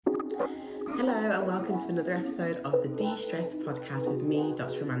Hello and welcome to another episode of the De-Stress podcast with me,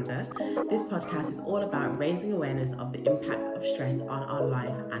 Dr. Amanda. This podcast is all about raising awareness of the impacts of stress on our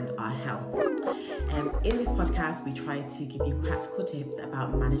life and our health. In this podcast, we try to give you practical tips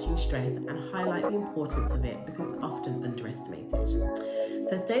about managing stress and highlight the importance of it because it's often underestimated.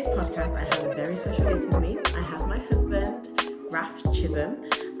 So today's podcast, I have a very special guest with me. I have my husband, Raph Chisholm,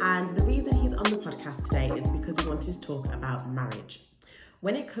 and the reason he's on the podcast today is because we wanted to talk about marriage.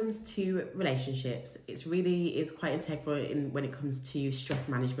 When it comes to relationships, it's quite integral when it comes to stress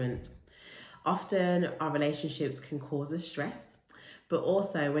management. Often our relationships can cause us stress, but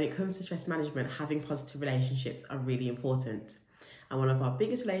also when it comes to stress management, having positive relationships are really important. And one of our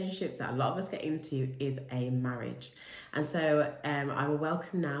biggest relationships that a lot of us get into is a marriage. And so I will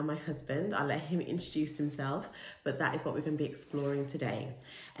welcome now my husband. I'll let him introduce himself, but that is what we're going to be exploring today.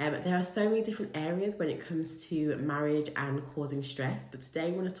 There are so many different areas when it comes to marriage and causing stress, but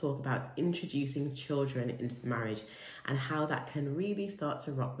today we want to talk about introducing children into the marriage and how that can really start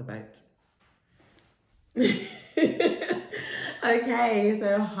to rock the boat. Okay,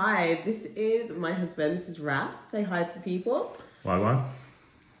 so hi, this is my husband, this is Raph. Say hi to the people. Why?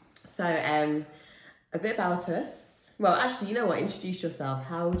 So, a bit about us. Well, actually, you know what? Introduce yourself.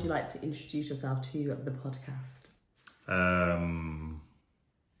 How would you like to introduce yourself to the podcast?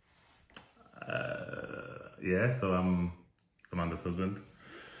 So I'm Amanda's husband.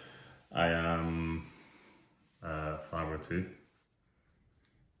 I am father of two.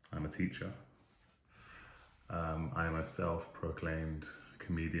 I'm a teacher. I am a self-proclaimed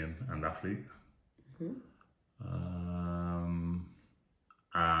comedian and athlete. Mm-hmm.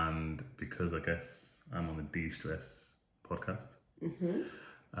 And because I guess I'm on the De-Stress podcast,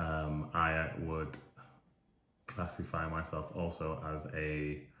 I would classify myself also as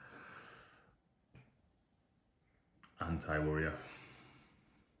a anti-worrier.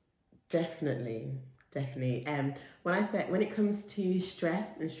 Definitely. When it comes to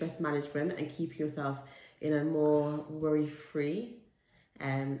stress and stress management and keeping yourself in a more worry-free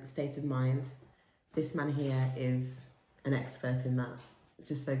state of mind, this man here is an expert in that.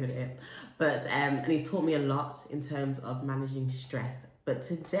 Just so good at it. But and he's taught me a lot in terms of managing stress. But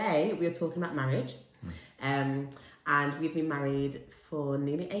today we are talking about marriage. And we've been married for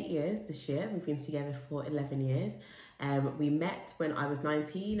nearly 8 years this year. We've been together for 11 years. We met when I was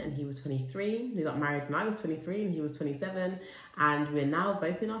 19 and he was 23. We got married when I was 23 and he was 27. And we're now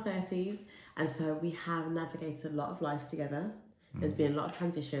both in our 30s. And so we have navigated a lot of life together. There's been a lot of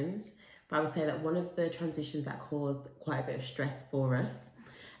transitions. But I would say that one of the transitions that caused quite a bit of stress for us,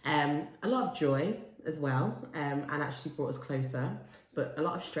 a lot of joy as well, and actually brought us closer, but a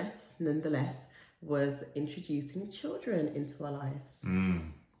lot of stress nonetheless, was introducing children into our lives.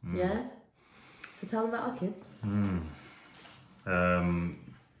 Yeah? So tell them about our kids.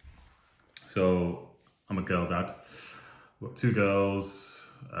 So I'm a girl dad. We've got two girls.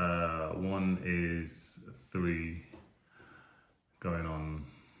 One is 3, going on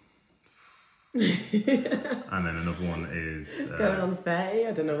and then another one is going on 30.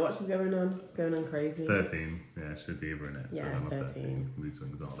 I don't know what she's going on crazy. 13. Yeah, she'd be either in it. Yeah, so I'm 13. Mood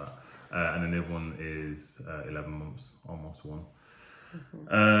swings and all that. And then the other one is 11 months, almost 1.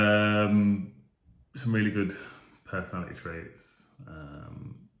 Some really good personality traits.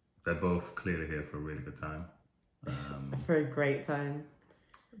 They're both clearly here for a really good time. For a great time.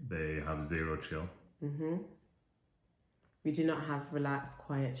 They have zero chill. We do not have relaxed,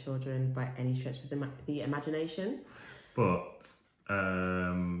 quiet children by any stretch of the imagination. But I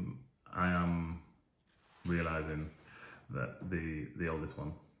am realising that the oldest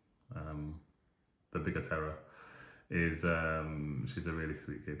one, the bigger terror, is she's a really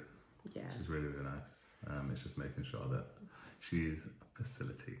sweet kid. Yeah. She's really, really nice. It's just making sure that she's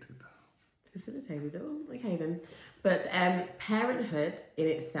facilitated. Facilitated. Oh, okay then. But parenthood in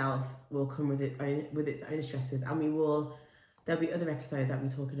itself will come with its own stresses, and there'll be other episodes that we're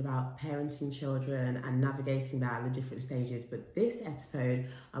talking about parenting children and navigating that in the different stages. But this episode,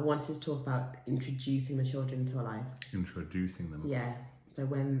 I wanted to talk about introducing the children into our lives. Introducing them. Yeah. So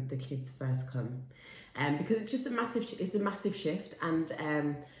when the kids first come, because it's just a massive shift, and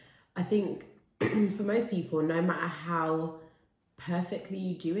I think for most people, no matter how perfectly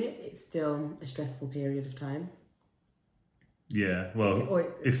you do it, it's still a stressful period of time. Yeah, well,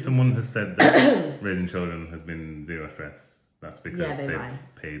 if someone has said that raising children has been zero stress, that's because they've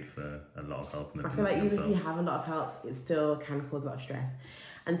paid for a lot of help. I feel like even if you have a lot of help, it still can cause a lot of stress.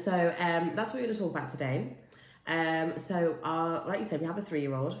 And so that's what we're going to talk about today. Like you said, we have a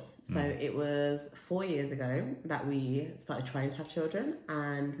 3-year-old. So it was 4 years ago that we started trying to have children,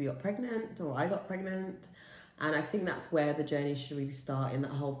 and we got pregnant, or I got pregnant. And I think that's where the journey should really start, in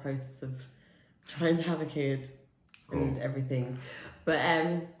that whole process of trying to have a kid and everything. But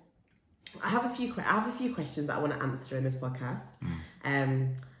I have a few questions that I want to answer in this podcast.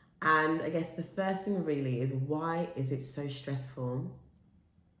 And I guess the first thing really is, why is it so stressful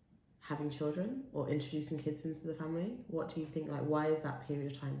having children or introducing kids into the family? What do you think? Like, why is that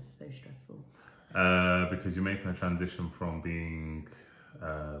period of time so stressful? Because you're making a transition from being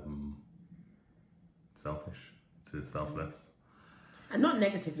selfish to selfless. And not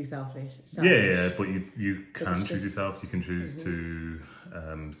negatively selfish. Yeah, but you can choose yourself. You can choose to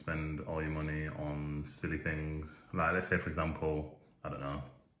spend all your money on silly things. Like, let's say, for example, I don't know,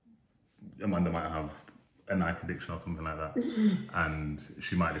 Amanda might have a Nike addiction or something like that, and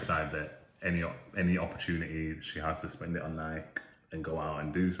she might decide that any opportunity she has to spend it on Nike and go out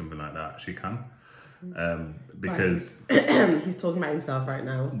and do something like that, she can. Because he's talking about himself right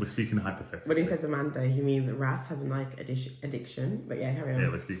now. We're speaking hypothetically. When he says Amanda, he means that Raph has a Nike addiction. But yeah, carry on. Yeah,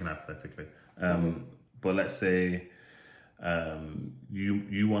 we're speaking hypothetically. But let's say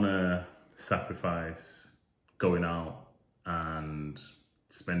you want to sacrifice going out and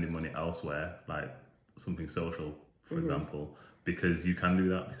spending money elsewhere, like something social, for example, because you can do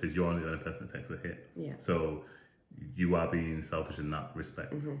that, because you're only the only person that takes a hit. Yeah. So you are being selfish in that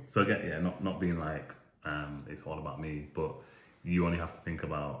respect. So again, not being like it's all about me, but you only have to think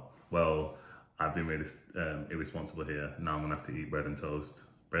about, well, I've been really irresponsible here. Now I'm gonna have to eat bread and toast.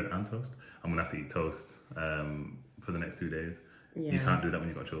 I'm gonna have to eat toast for the next 2 days. Yeah. You can't do that when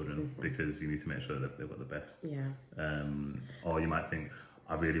you've got children, because you need to make sure that they've got the best. Yeah. Or you might think,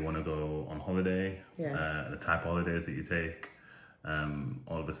 I really want to go on holiday. Yeah. The type of holidays that you take.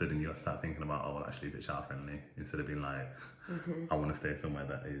 All of a sudden you got to start thinking about, oh, well, actually, is it child friendly? Instead of being like, I want to stay somewhere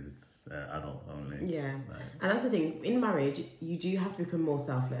that is adult only. Yeah. And that's the thing, in marriage, you do have to become more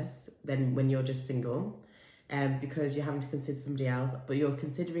selfless than when you're just single, because you're having to consider somebody else, but you're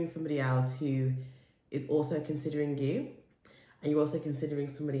considering somebody else who is also considering you, and you're also considering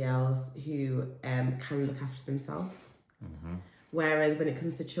somebody else who can look after themselves. Whereas when it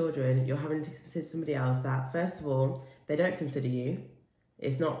comes to children, you're having to consider somebody else that, first of all, they don't consider you.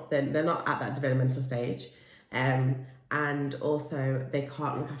 It's not, they're not at that developmental stage. And also they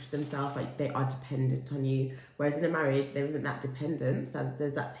can't look after themselves, like they are dependent on you. Whereas in a marriage, there isn't that dependence,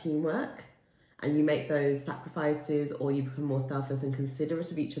 there's that teamwork, and you make those sacrifices, or you become more selfless and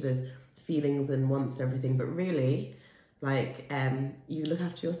considerate of each other's feelings and wants and everything. But really, like, you look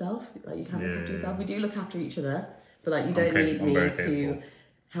after yourself, like you can look after yourself. We do look after each other, but like you don't need me to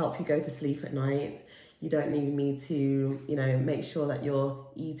help you go to sleep at night. You don't need me to, make sure that you're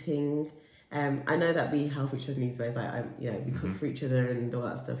eating. I know that we help each other in these ways. Like, we cook for each other and all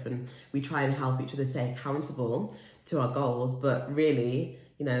that stuff, and we try and help each other stay accountable to our goals. But really,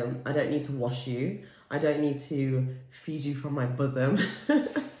 I don't need to wash you. I don't need to feed you from my bosom.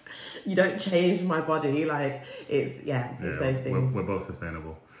 You don't change my body. Like, it's those things. We're both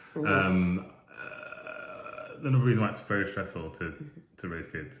sustainable. Another reason why it's very stressful to raise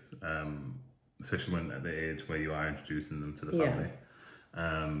kids, especially when at the age where you are introducing them to the family,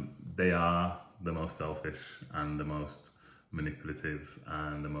 they are the most selfish and the most manipulative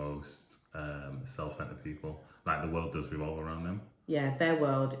and the most self-centered people. Like, the world does revolve around them. Yeah, their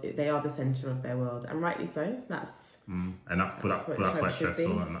world, they are the centre of their world, and rightly so. That's why it's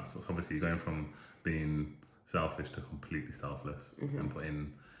stressful, and that's obviously going from being selfish to completely selfless, and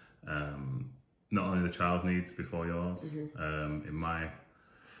putting not only the child's needs before yours. From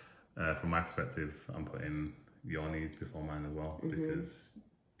my perspective, I'm putting your needs before mine as well, because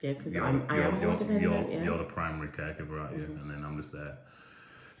I am more dependent. You're the primary caregiver, aren't you? And then I'm just there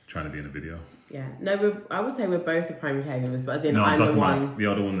trying to be in a video. Yeah, no, I would say we're both the primary caregivers, but as in I'm the one. The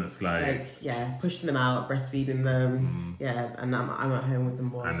other one that's like pushing them out, breastfeeding them. And I'm at home with them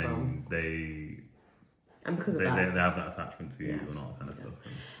more as well. And then and because of they that, they have that attachment to you and all that kind of stuff.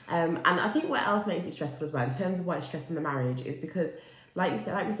 And I think what else makes it stressful as well, in terms of why it's stressing the marriage, is because, like we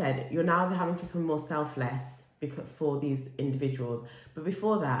said, you're now having to become more selfless for these individuals. But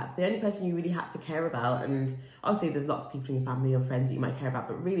before that, the only person you really had to care about, and obviously there's lots of people in your family or friends that you might care about,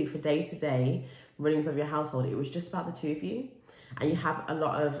 but really for day-to-day runnings of your household, it was just about the two of you, and you have a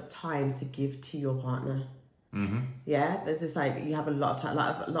lot of time to give to your partner. Yeah, there's just like, you have a lot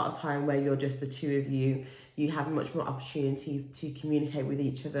of time where you're just the two of you. You have much more opportunities to communicate with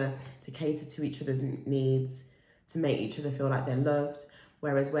each other, to cater to each other's needs, to make each other feel like they're loved.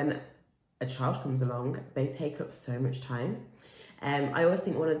 Whereas when a child comes along, they take up so much time. I always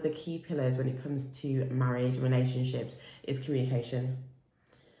think one of the key pillars when it comes to marriage and relationships is communication.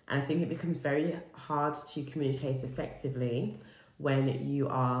 And I think it becomes very hard to communicate effectively when you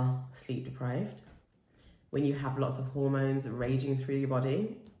are sleep deprived, when you have lots of hormones raging through your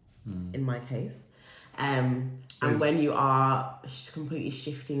body, in my case. And when you are completely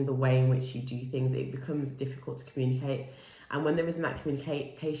shifting the way in which you do things, it becomes difficult to communicate. And when there isn't that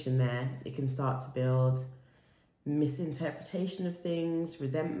communication there, it can start to build misinterpretation of things,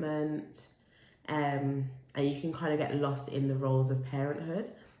 resentment, and you can kind of get lost in the roles of parenthood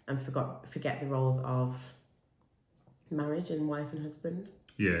and forget the roles of marriage and wife and husband.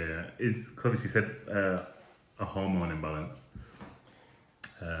 Yeah. It's obviously said a hormone imbalance.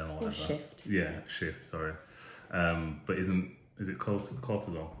 Or shift. Yeah, shift, sorry. But is it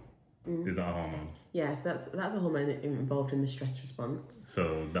cortisol? Is that a hormone? Yeah, so that's a hormone involved in the stress response.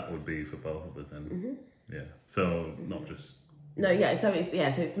 So that would be for both of us then. Yeah. So not just. No, yeah. So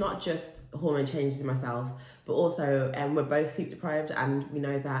it's not just hormone changes in myself, but also we're both sleep deprived, and we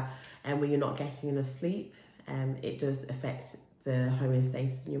know that when you're not getting enough sleep, it does affect the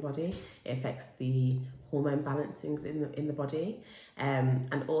homeostasis in your body. It affects the hormone balancings in the body,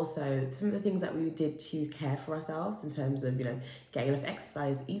 and also some of the things that we did to care for ourselves in terms of getting enough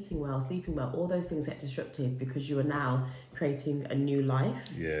exercise, eating well, sleeping well, all those things get disrupted because you are now creating a new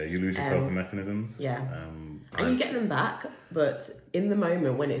life. Yeah, you lose your coping mechanisms. Yeah, and you get them back, but in the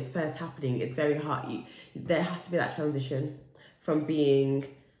moment when it's first happening, it's very hard. There has to be that transition from being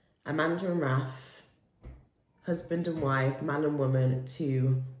Amanda and Raph, husband and wife, man and woman,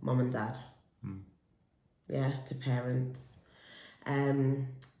 to mom and dad. Yeah, to parents.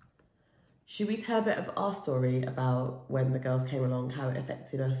 Should we tell a bit of our story about when the girls came along, how it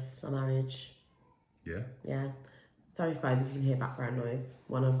affected us, our marriage? Yeah. Yeah. Sorry guys if you can hear background noise.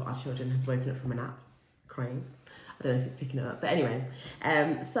 One of our children has woken up from a nap, crying. I don't know if it's picking it up, but anyway.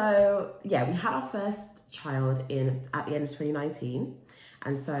 So yeah, we had our first child at the end of 2019,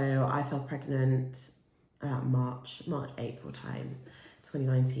 and so I fell pregnant about March, April time,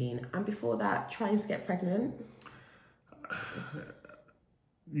 2019. And before that, trying to get pregnant.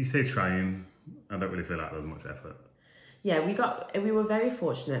 You say trying, I don't really feel like there was much effort. Yeah, we were very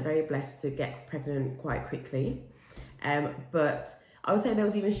fortunate, very blessed to get pregnant quite quickly. But I would say there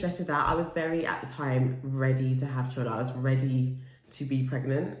was even stress with that. I was very, at the time, ready to have children. I was ready to be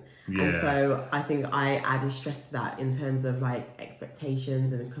pregnant. Yeah. And so I think I added stress to that in terms of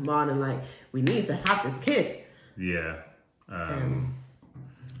expectations and come on and we need to have this kid. Yeah. I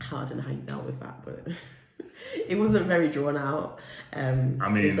don't know how you dealt with that, but it wasn't very drawn out. I mean,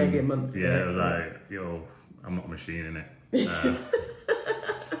 it was maybe a month. Yeah, it was I'm not a machine, innit?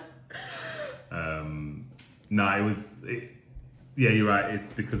 No, yeah, you're right.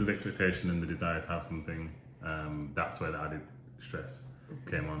 It's because of the expectation and the desire to have something. That's where the added stress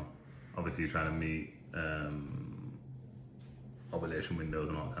came on. Obviously, you're trying to meet ovulation windows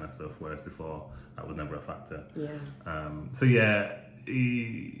and all that kind of stuff, whereas before that was never a factor. Yeah. So yeah,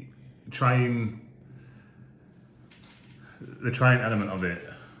 the trying element of it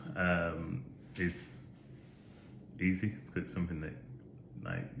is easy because it's something that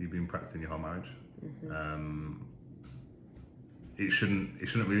you've been practicing your whole marriage. It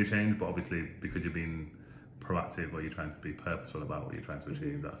shouldn't really change, but obviously because you're being proactive or you're trying to be purposeful about what you're trying to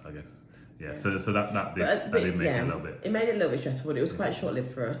achieve, that's I guess So that did make it a little bit. It made it a little bit stressful, but it was quite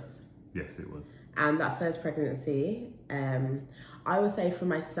short-lived for us. Yes, it was. And that first pregnancy, I would say for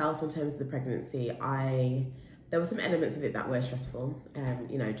myself in terms of the pregnancy, there were some elements of it that were stressful.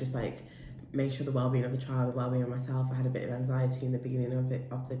 Just make sure the well-being of the child, the well-being of myself. I had a bit of anxiety in the beginning of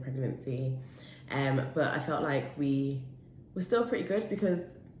the pregnancy, but I felt like we were still pretty good because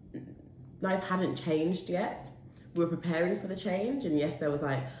life hadn't changed yet. We were preparing for the change, and yes, there was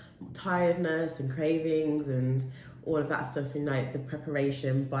tiredness and cravings and all of that stuff in the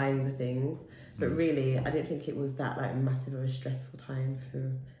preparation, buying the things. But really, I didn't think it was that massive of a stressful time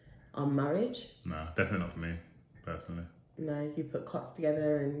for our marriage. No, definitely not for me personally. No, you put cots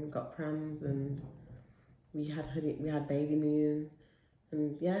together and got prams, and we had baby moon,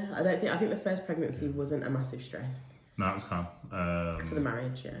 and yeah, I think the first pregnancy wasn't a massive stress. No, it was calm. For the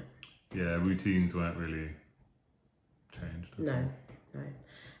marriage, yeah. Yeah, routines weren't really changed. No.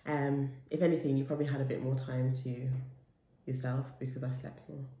 If anything, you probably had a bit more time to yourself because I slept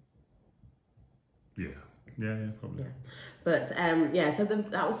more. Yeah, probably. Yeah. But so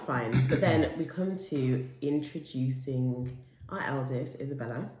that was fine. But then we come to introducing our eldest,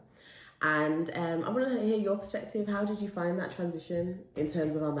 Isabella. And I want to hear your perspective. How did you find that transition in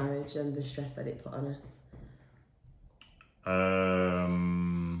terms of our marriage and the stress that it put on us?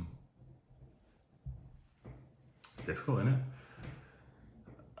 Difficult, isn't it?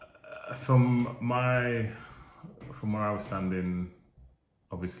 From where I was standing,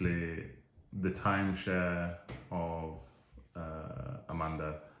 obviously the timeshare of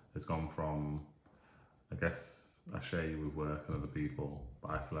Amanda has gone from I guess I share you with work and other people,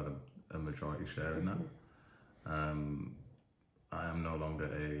 but I still had a majority share in that. I am no longer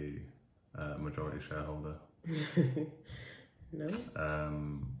a majority shareholder. No.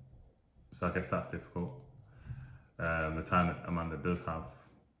 So I guess that's difficult. The time that Amanda does have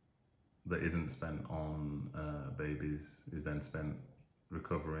that isn't spent on babies is then spent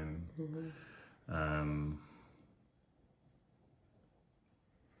recovering.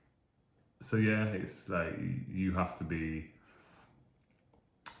 So yeah, it's like you have to be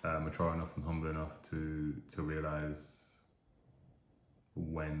mature enough and humble enough to realise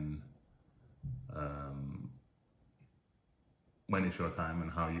when it's your time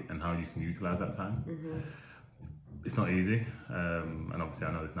and how you can utilise that time. It's not easy, and obviously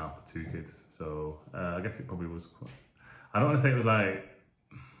I know this now after 2 kids, so I guess it probably was quite, I don't want to say it was like,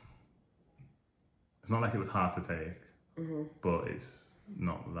 it's not like it was hard to take, but it's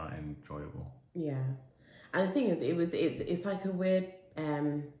not that enjoyable. Yeah, and the thing is, it's like a weird, I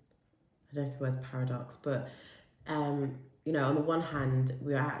don't know if the word's paradox, but you know, on the one hand,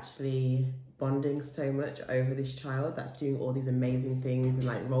 we're actually bonding so much over this child that's doing all these amazing things and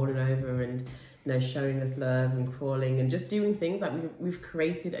like rolling over and, you know, showing us love and crawling and just doing things like we've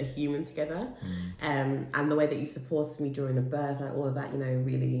created a human together. And the way that you supported me during the birth, like all of that, you know,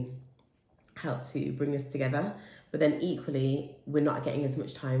 really helped to bring us together. But then equally, we're not getting as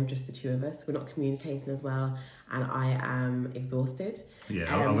much time, just the 2 of us. We're not communicating as well, and I am exhausted.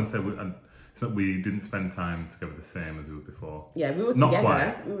 Yeah, I wouldn't say we didn't spend time together the same as we were before. Yeah, we were not together.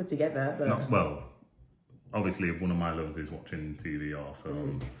 Quite. We were together, but well, obviously one of my loves is watching TV or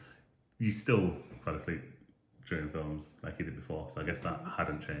films. You still fell asleep during films like you did before, so I guess that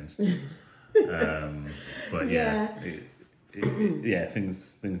hadn't changed. But yeah,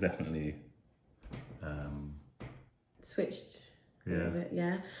 things definitely switched. Yeah, a little bit,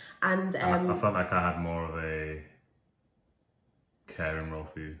 yeah, and I felt like I had more of a caring role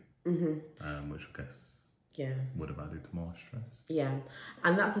for you, which I guess would have added more stress. Yeah,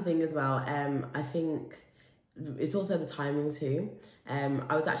 and that's the thing as well. I think it's also the timing too.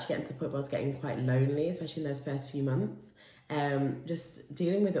 I was actually getting to the point where I was getting quite lonely, especially in those first few months. Just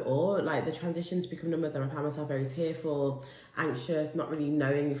dealing with it all, like the transition to becoming a mother, I found myself very tearful, anxious, not really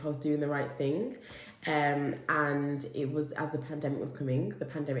knowing if I was doing the right thing. And it was as the pandemic was coming, the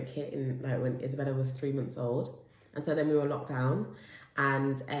pandemic hit in like when Isabella was 3 months old, and so then we were locked down.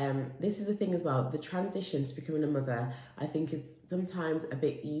 And this is a thing as well, the transition to becoming a mother, I think is sometimes a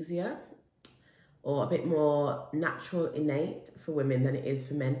bit easier or a bit more natural, innate for women than it is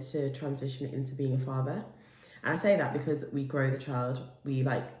for men to transition into being a father. And I say that because we grow the child, we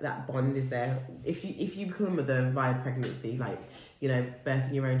like, that bond is there. If you become a mother via pregnancy, like, you know,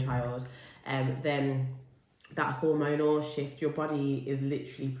 birthing your own child, then that hormonal shift, your body is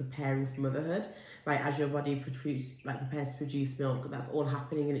literally preparing for motherhood, right? As your body prepares to produce milk, that's all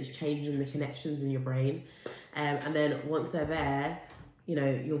happening and it's changing the connections in your brain. And then once they're there, you know,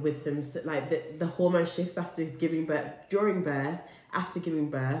 you're with them, so like the hormone shifts after giving birth, during birth, after giving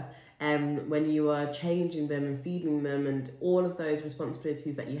birth, when you are changing them and feeding them and all of those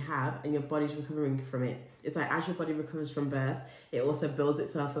responsibilities that you have and your body's recovering from it. It's like as your body recovers from birth, it also builds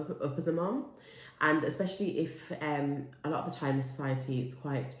itself up as a mom. And especially if a lot of the time in society, it's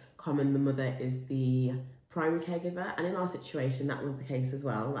quite common the mother is the primary caregiver. And in our situation, that was the case as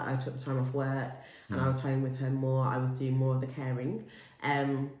well. Like I took the time off work and I was home with her more. I was doing more of the caring.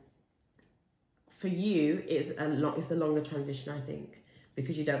 For you, it's a longer transition, I think,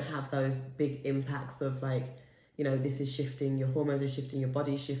 because you don't have those big impacts of like, you know, this is shifting, your hormones are shifting, your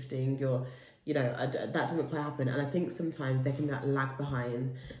body's shifting, you know, that doesn't quite happen. And I think sometimes there can be that lag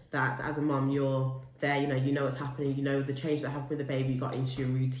behind that as a mom, you're there, you know what's happening, you know the change that happened with the baby, you got into your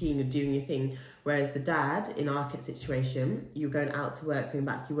routine, you're doing your thing. Whereas the dad, in our situation, you were going out to work, coming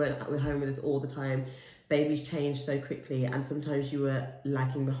back, you weren't at home with us all the time. Babies change so quickly and sometimes you were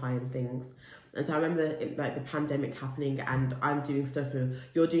lagging behind things. And so I remember like the pandemic happening and I'm doing stuff and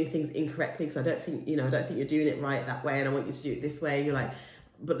you're doing things incorrectly because I don't think you're doing it right that way and I want you to do it this way. And you're like,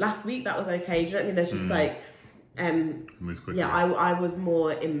 but last week that was okay. Do you know what I mean? There's just like, I was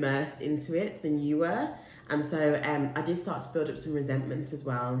more immersed into it than you were. And so I did start to build up some resentment as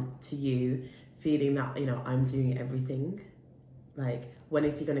well to you, feeling that, you know, I'm doing everything. Like, when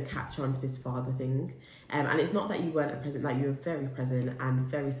is he going to catch on to this father thing? And it's not that you weren't present, like you were very present and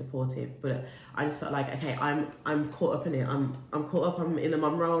very supportive, but I just felt like, okay, I'm caught up in it. I'm caught up, I'm in the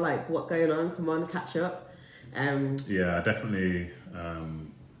mum role, like what's going on? Come on, catch up. Yeah, I definitely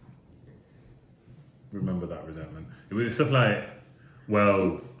remember that resentment. It was stuff like,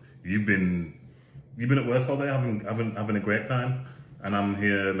 well, you've been at work all day having a great time. And I'm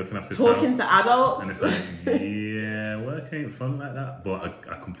here looking after talking to adults. And it's like, yeah, work ain't fun like that. But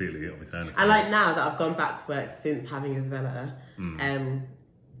I completely obviously understand. And like now that I've gone back to work since having Isabella,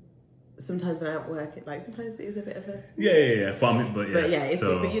 sometimes when I'm at work, sometimes it is a bit of a yeah. But but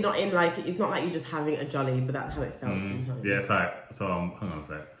you're not in it's not like you're just having a jolly, but that's how it felt sometimes. Yeah, it's like hang on a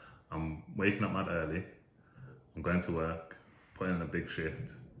sec. I'm waking up mad early. I'm going to work, putting in a big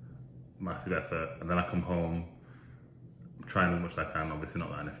shift, massive effort, and then I come home. Trying as much as I can, obviously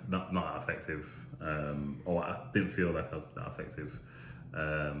not that effective, or I didn't feel like I was that effective.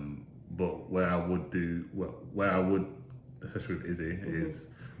 But where I would, especially with Izzy, is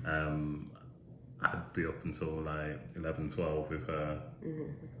I'd be up until like 11, 12 with her,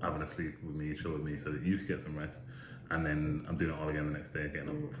 having a sleep with me, chill with me, so that you could get some rest. And then I'm doing it all again the next day, getting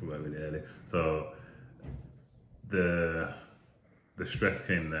up for work really early. So the stress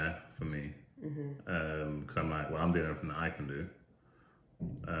came there for me. Because I'm like, well, I'm doing everything that I can do,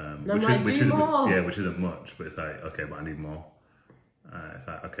 which isn't much, but it's like, okay, but I need more. It's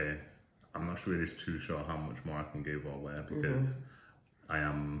like, okay, I'm not really too sure how much more I can give or where, because I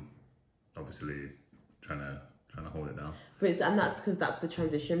am obviously trying to hold it down. And that's because that's the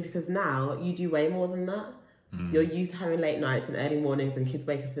transition, because now you do way more than that. You're used to having late nights and early mornings and kids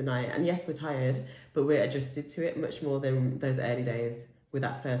wake up in the night, and yes, we're tired, but we're adjusted to it much more than those early days. With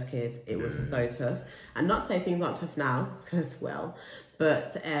that first kid, it was so tough. And not to say things aren't tough now, because,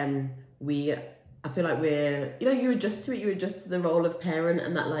 but I feel like you adjust to it, you adjust to the role of parent,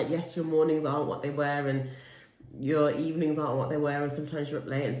 and that, like, yes, your mornings aren't what they were, and your evenings aren't what they were, and sometimes you're up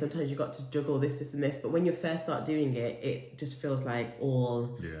late, and sometimes you've got to juggle this, and this. But when you first start doing it, it just feels like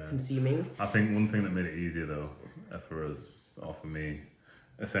all consuming. I think one thing that made it easier, though, for us, or for me,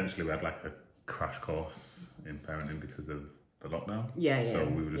 essentially we had like a crash course in parenting because of the lockdown. So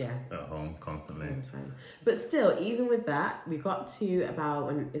we were just at home constantly. All the time. But still, even with that, we got to about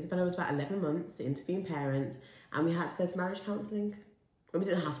when Isabella was about 11 months into being parents, and we had to go to marriage counselling. Well, we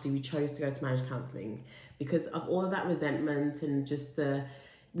didn't have to, we chose to go to marriage counselling because of all of that resentment and just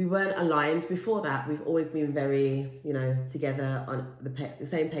we weren't aligned. Before that, we've always been very, together on the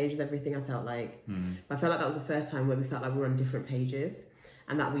same page with everything, I felt like. I felt like that was the first time where we felt like we were on different pages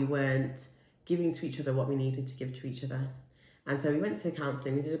and that we weren't giving to each other what we needed to give to each other. And so we went to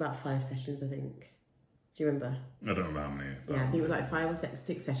counselling. We did about 5 sessions, I think. Do you remember? I don't remember how many. Yeah, I think it was like 5 or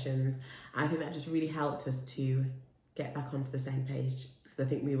 6 sessions. I think that just really helped us to get back onto the same page because I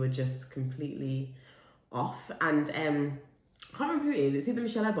think we were just completely off. And I can't remember who it is. It's either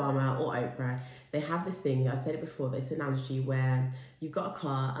Michelle Obama or Oprah. They have this thing, I said it before, it's an analogy where you've got a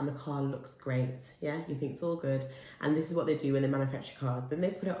car and the car looks great. Yeah, you think it's all good. And this is what they do when they manufacture cars. Then they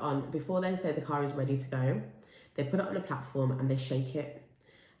put it on, before they say the car is ready to go, they put it on a platform and they shake it.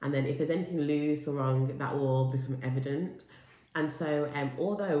 And then if there's anything loose or wrong, that will all become evident. And so,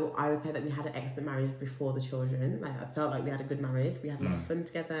 although I would say that we had an excellent marriage before the children, like I felt like we had a good marriage, we had a lot of fun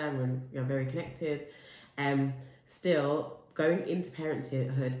together and we were very connected. Still, going into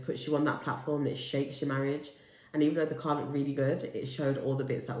parenthood puts you on that platform and it shakes your marriage. And even though the car looked really good, it showed all the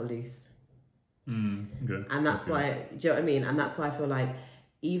bits that were loose. Good. And that's why, do you know what I mean? And that's why I feel like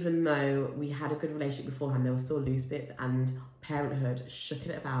even though we had a good relationship beforehand, there were still loose bits, and parenthood shook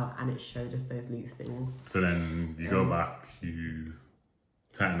it about and it showed us those loose things. So then you go back, you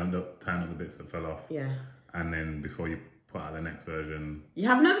tighten up the bits that fell off. Yeah. And then before you put out the next version, you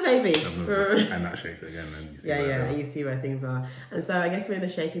have another baby. And that shakes it again. And you see and you see where things are. And so I guess we're in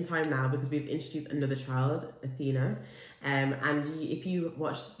a shaking time now because we've introduced another child, Athena. And if you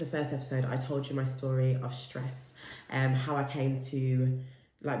watched the first episode, I told you my story of stress, how I came to,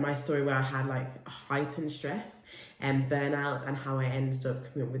 like my story where I had like heightened stress and burnout, and how I ended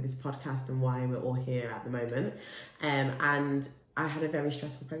up coming up with this podcast and why we're all here at the moment. And I had a very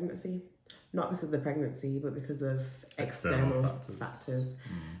stressful pregnancy, not because of the pregnancy, but because of external factors.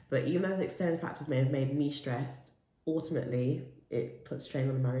 But even though those external factors may have made me stressed, ultimately it puts strain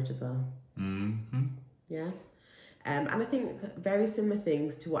on the marriage as well. Yeah. And I think very similar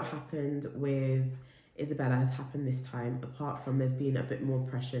things to what happened with Isabella has happened this time, apart from there's been a bit more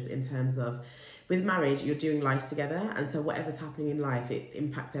pressures in terms of, with marriage, you're doing life together, and so whatever's happening in life, it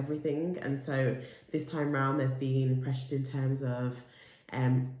impacts everything. And so this time round, there's been pressures in terms of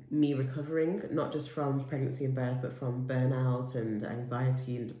me recovering, not just from pregnancy and birth, but from burnout and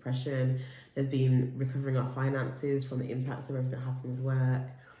anxiety and depression. There's been recovering our finances from the impacts of everything that happened with work,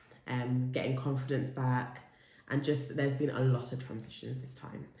 getting confidence back, and just there's been a lot of transitions this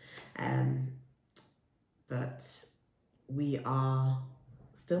time. But we are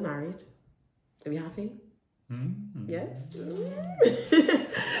still married. Are we happy? Yeah?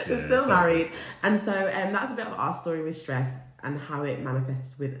 We're still married. And so that's a bit of our story with stress. and how it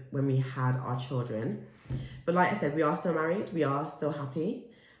manifested with when we had our children. But like I said, we are still married, we are still happy.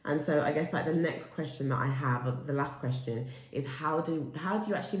 And so I guess like the next question that I have, or the last question, is how do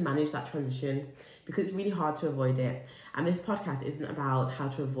you actually manage that transition? Because it's really hard to avoid it. And this podcast isn't about how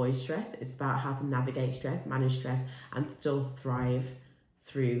to avoid stress, it's about how to navigate stress, manage stress, and still thrive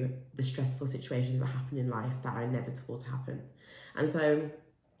through the stressful situations that happen in life that are inevitable to happen. And so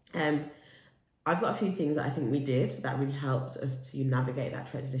I've got a few things that I think we did that really helped us to navigate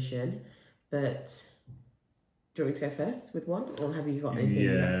that transition. But do you want me to go first with one, or have you got anything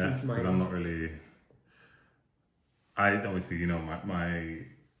that's come to mind? I'm not really. I obviously,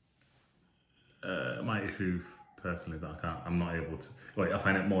 my issue personally is that I'm not able to. Like, I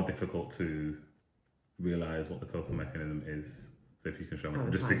find it more difficult to realize what the coping mechanism is. So if you can show me,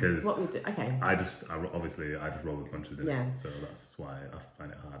 just because what we do, okay. I just roll with punches in it, so that's why I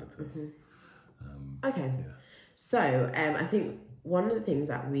find it harder to. Okay. Yeah. So I think one of the things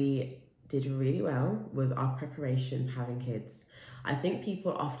that we did really well was our preparation for having kids. I think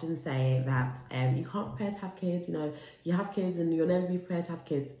people often say that you can't prepare to have kids, you have kids and you'll never be prepared to have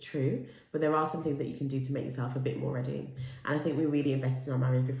kids. True, but there are some things that you can do to make yourself a bit more ready. And I think we really invested in our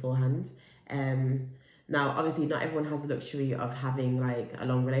marriage beforehand. Now, obviously, not everyone has the luxury of having like a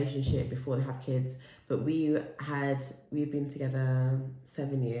long relationship before they have kids, but we've been together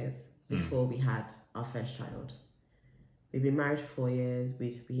 7 years before we had our first child. We've been married for 4 years,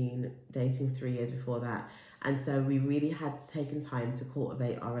 we've been dating 3 years before that. And so we really had taken time to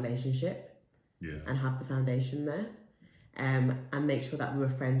cultivate our relationship and have the foundation there, and make sure that we were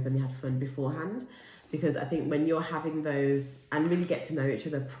friends and we had fun beforehand. Because I think when you're having those, and really get to know each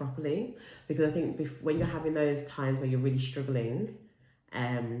other properly, because I think when you're having those times where you're really struggling,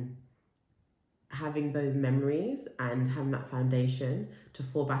 having those memories and having that foundation to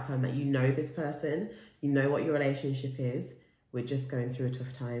fall back on, that this person, what your relationship is, we're just going through a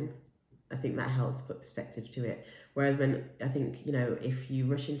tough time. I think that helps put perspective to it. Whereas when I think, if you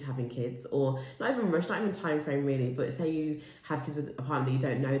rush into having kids, or not even time frame really, but say you have kids with a partner that you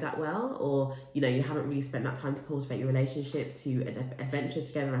don't know that well, or, you haven't really spent that time to cultivate your relationship, to adventure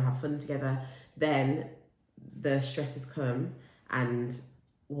together and have fun together, then the stresses come and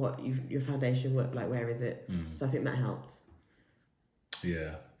your foundation work, like, where is it? So I think that helped.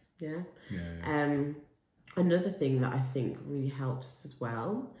 Yeah. Another thing that I think really helped us as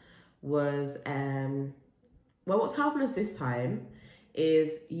well was what's helping us this time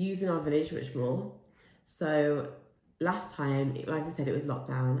is using our village much more. So last time, like we said, it was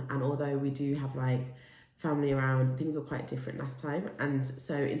lockdown, and although we do have like family around, things were quite different last time. And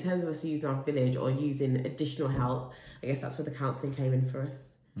so in terms of us using our village or using additional help, I guess that's where the counselling came in for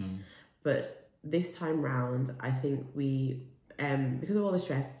us. But this time round, I think we, because of all the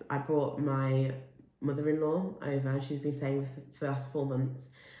stress, I brought my mother-in-law over. She's been staying with us for the last 4 months.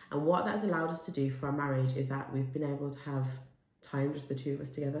 And what that's allowed us to do for our marriage is that we've been able to have time, just the two of us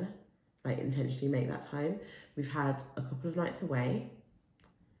together, like intentionally make that time. We've had a couple of nights away,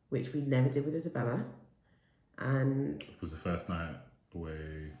 which we never did with Isabella. And it was the first night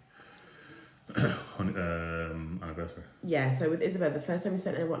away anniversary. Yeah, so with Isabella, the first time we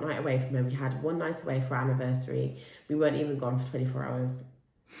spent a night away from her, we had 1 night away for our anniversary. We weren't even gone for 24 hours.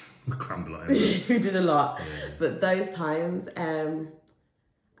 We crammed a lot. We did a lot. Yeah. But those times,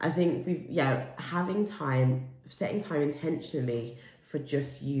 I think having time, setting time intentionally for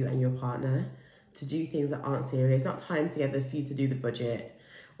just you and your partner to do things that aren't serious, not time together for you to do the budget,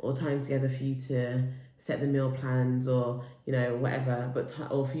 or time together for you to set the meal plans, or whatever,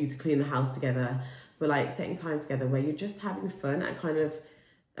 or for you to clean the house together, but like setting time together where you're just having fun and kind of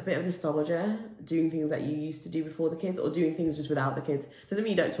a bit of nostalgia, doing things that you used to do before the kids, or doing things just without the kids. Doesn't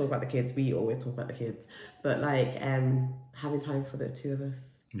mean you don't talk about the kids, we always talk about the kids, but like having time for the two of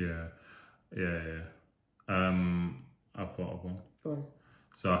us. I've thought of one. Go on.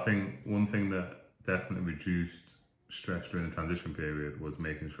 So I think one thing that definitely reduced stress during the transition period was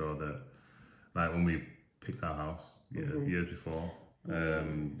making sure that, like, when we picked our house years before,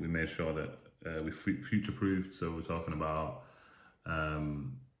 we made sure that we future-proofed. So we're talking about,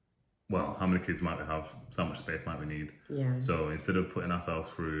 how many kids might we have, so much space might we need. Yeah. So instead of putting ourselves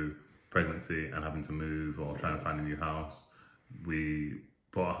through pregnancy and having to move or trying to find a new house, we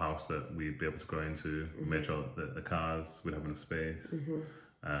bought a house that we'd be able to grow into, made sure that the cars would have enough space.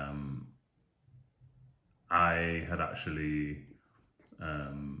 I had actually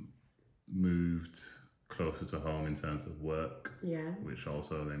moved closer to home in terms of work, which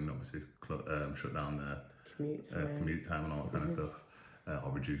also then obviously shut down the commute time and all that kind of stuff,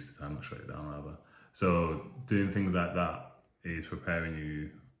 or reduced the time, not shut it down rather. So doing things like that is preparing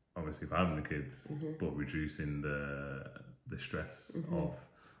you obviously for having the kids, but reducing the the stress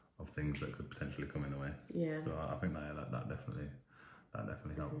of things that could potentially come in the way. Yeah. So I think that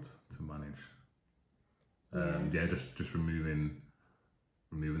definitely helped to manage. Just removing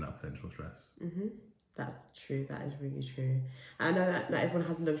that potential stress. That's true. That is really true. I know that not everyone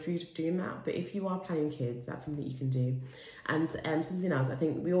has the luxury of doing that, but if you are planning kids, that's something you can do. And something else, I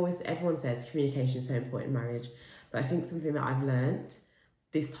think everyone says communication is so important in marriage, but I think something that I've learnt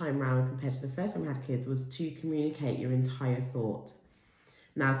this time round compared to the first time I had kids was to communicate your entire thought.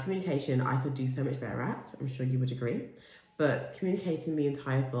 Now, communication I could do so much better at, I'm sure you would agree, but communicating the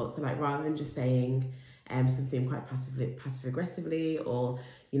entire thought, so like rather than just saying something quite passive aggressively, or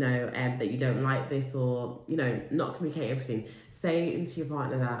that you don't like this, or not communicate everything, say into your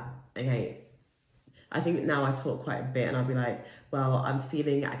partner that, okay, I think now I talk quite a bit and I'll be like, well, I'm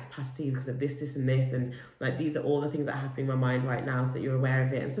feeling at capacity because of this and this, and like these are all the things that are happening in my mind right now, so that you're aware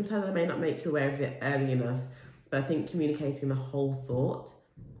of it. And sometimes I may not make you aware of it early enough, but I think communicating the whole thought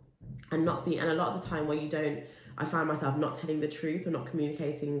and a lot of the time where I find myself not telling the truth or not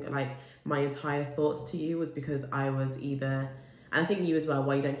communicating like my entire thoughts to you was because I was either, and I think you as well,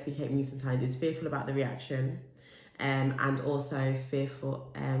 why you don't communicate with me sometimes, it's fearful about the reaction, and also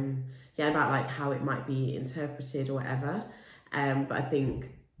fearful about like how it might be interpreted or whatever. But I think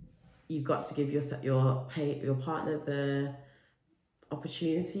you've got to give your partner the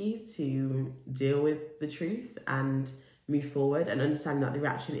opportunity to deal with the truth and move forward, and understand that the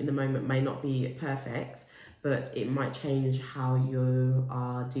reaction in the moment may not be perfect, but it might change how you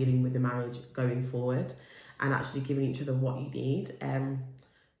are dealing with the marriage going forward, and actually giving each other what you need.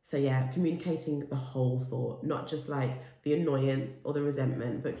 So yeah, communicating the whole thought, not just like the annoyance or the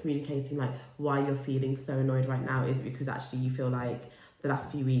resentment, but communicating like why you're feeling so annoyed right now. Is it because actually you feel like the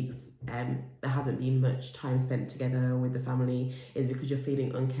last few weeks there hasn't been much time spent together with the family? Is it because you're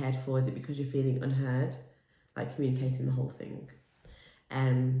feeling uncared for? Is it because you're feeling unheard? Like communicating the whole thing.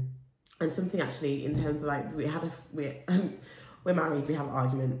 And something actually in terms of like we're married, we have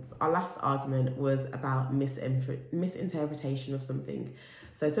arguments. Our last argument was about misinterpretation of something.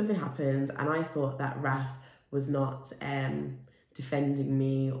 So something happened and I thought that Raph was not defending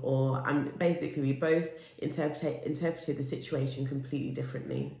me, or basically we both interpreted the situation completely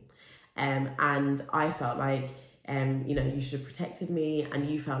differently. And I felt like you should have protected me, and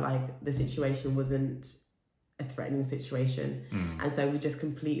you felt like the situation wasn't a threatening situation. And so we just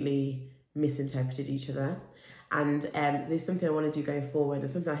completely misinterpreted each other. And there's something I want to do going forward, and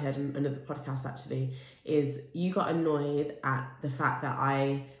something I heard on another podcast actually, is you got annoyed at the fact that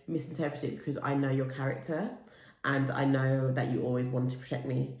I misinterpreted because I know your character and I know that you always want to protect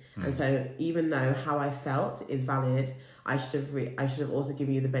me. And so even though how I felt is valid, I should have also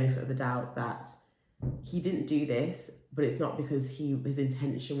given you the benefit of the doubt that he didn't do this, but it's not because his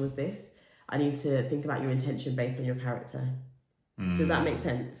intention was this. I need to think about your intention based on your character. Does that make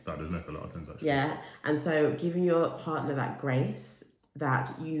sense? That does make a lot of sense, actually. Yeah, and so giving your partner that grace,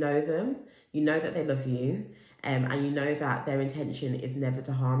 that you know them, you know that they love you, and you know that their intention is never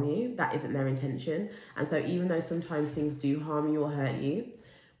to harm you. That isn't their intention. And so even though sometimes things do harm you or hurt you,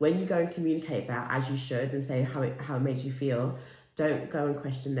 when you go and communicate that, as you should, and say how it made you feel, don't go and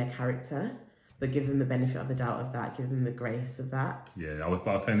question their character, but give them the benefit of the doubt of that, give them the grace of that. Yeah, I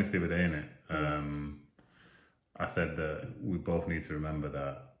was saying this the other day, innit? I said that we both need to remember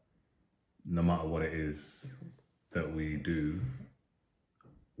that no matter what it is that we do,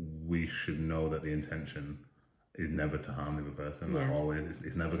 we should know that the intention is never to harm the other person. Like always,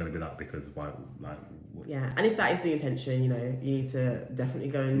 it's never going to be that, because why? Yeah, and if that is the intention, you need to definitely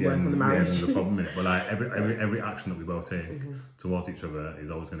go and work on the marriage. Yeah, there's a problem in it. But like every action that we both take towards each other is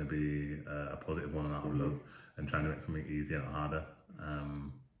always going to be a positive one and out of love, and trying to make something easier and harder.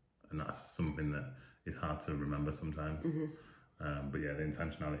 And that's something that is hard to remember sometimes. But yeah, the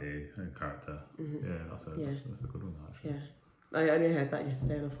intentionality and character, that's a good one actually. Yeah, I only heard that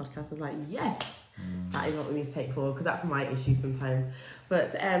yesterday on a podcast. I was like, yes, that is what we need to take forward, because that's my issue sometimes.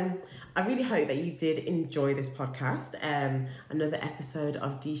 But I really hope that you did enjoy this podcast. Another episode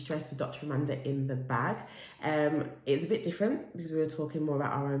of De-Stress with Dr. Amanda in the bag. It's a bit different because we were talking more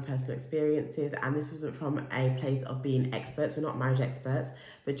about our own personal experiences, and this wasn't from a place of being experts. We're not marriage experts,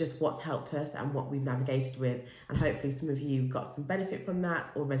 but just what's helped us and what we've navigated with. And hopefully some of you got some benefit from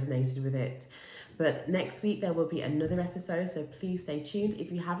that or resonated with it. But next week there will be another episode, so please stay tuned.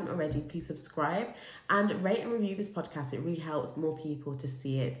 If you haven't already, please subscribe and rate and review this podcast. It really helps more people to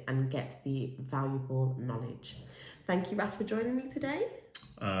see it and get the valuable knowledge. Thank you, Raph, for joining me today.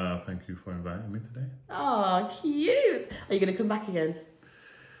 Thank you for inviting me today. Oh, cute. Are you going to come back again?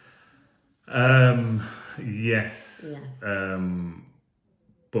 Yes.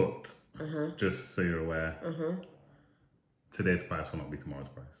 But just so you're aware, today's price will not be tomorrow's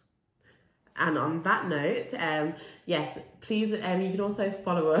price. And on that note, yes, please, you can also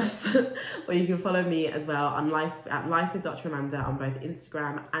follow us, or you can follow me as well on Life with Dr. Amanda on both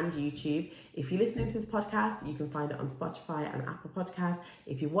Instagram and YouTube. If you're listening to this podcast, you can find it on Spotify and Apple Podcasts.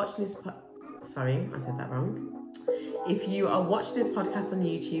 If you're watching this, sorry, I said that wrong. If you are watching this podcast on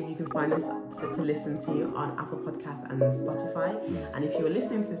YouTube, you can find this to listen to on Apple Podcasts and Spotify. And if you are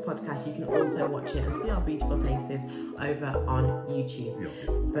listening to this podcast, you can also watch it and see our beautiful faces over on YouTube.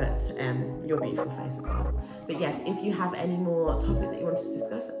 But your beautiful face as well. But yes, if you have any more topics that you want us to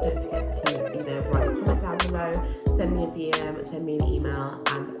discuss, don't forget to either write a comment down below, send me a DM, send me an email,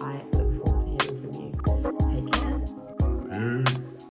 and I look forward to hearing from you. Take care.